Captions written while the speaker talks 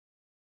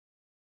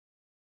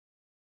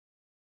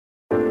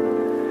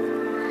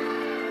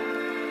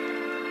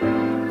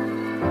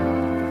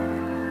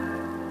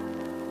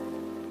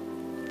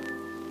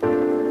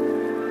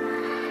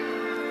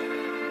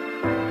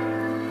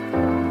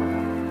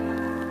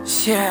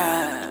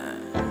Yeah.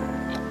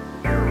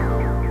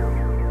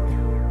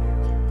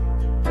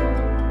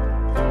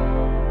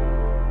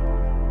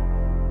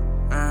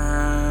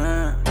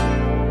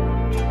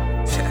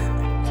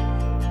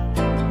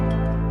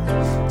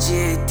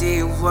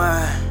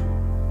 GDY.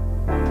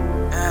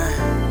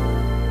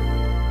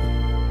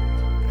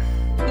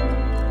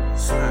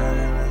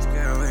 Let's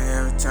get away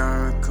every time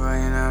we record,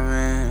 you know what I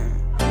mean?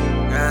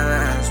 God,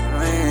 last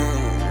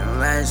man,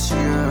 last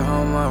year,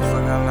 whole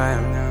motherfucking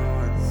life, now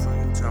what the fuck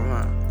you talking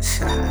about?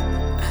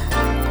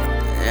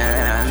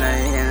 Yeah, I know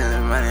you getting the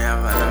money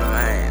off of the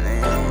light,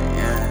 nigga.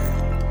 Yeah,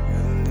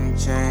 everything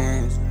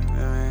changed, you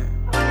know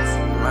what I mean?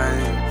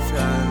 Somebody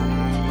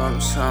feeling lump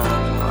sum,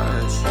 all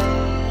that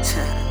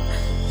shit.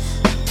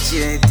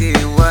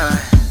 GDY.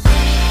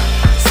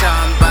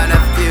 Talking about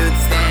a few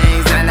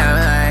things that I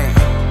like.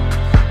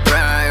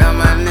 Rock on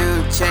my new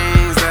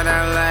chains that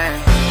I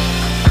like.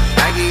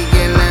 I keep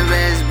getting the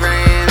best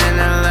brand in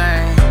the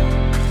life.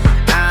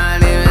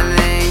 I don't even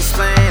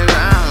explain what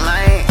I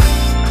like.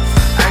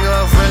 I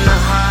go from the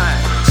heart,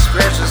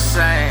 spiritual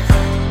sight.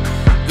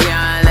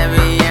 Beyond and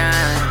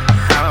beyond,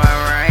 how I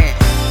write.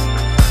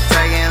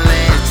 Taking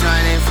lit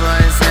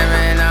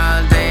 24/7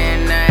 all day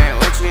and night.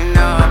 What you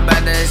know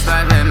about this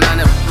life and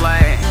on the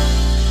flight?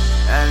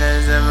 And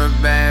there's ever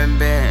bad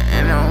bit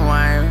in a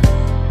wife.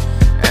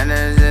 And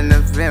there's in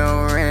the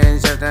field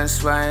range of that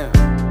swipe.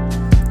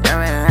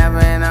 Everything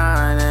happened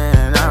on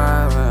and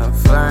off a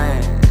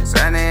flight.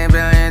 $70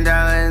 billion,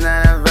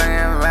 not a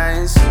fucking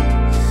vice.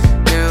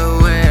 New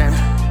whip,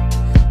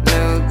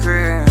 new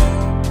crib.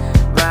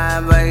 Buy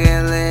a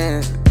bucket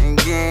list and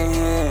get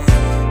hit.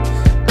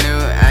 New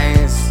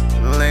ice,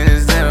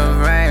 latest little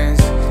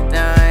price.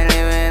 Don't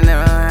even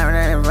know how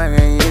they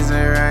fucking use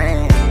it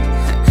right.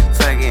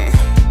 Fuck it,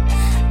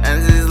 I'm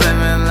just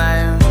living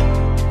life.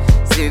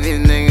 See these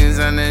niggas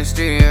on the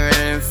street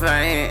ready to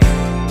fight.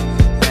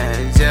 Yeah,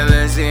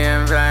 jealousy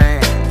and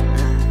pride.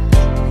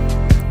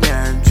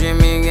 Yeah,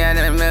 dreaming got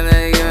a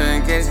million, you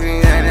can catch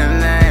me at the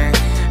night.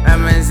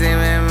 I'm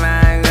receiving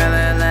my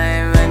color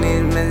life, and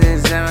these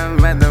bitches I'm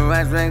about to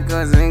watch my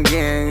course and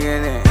get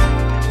it.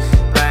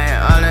 Like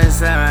all the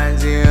time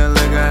you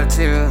look up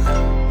to.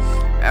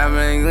 I've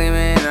been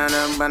gleaming on a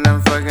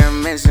motherfucking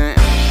mission.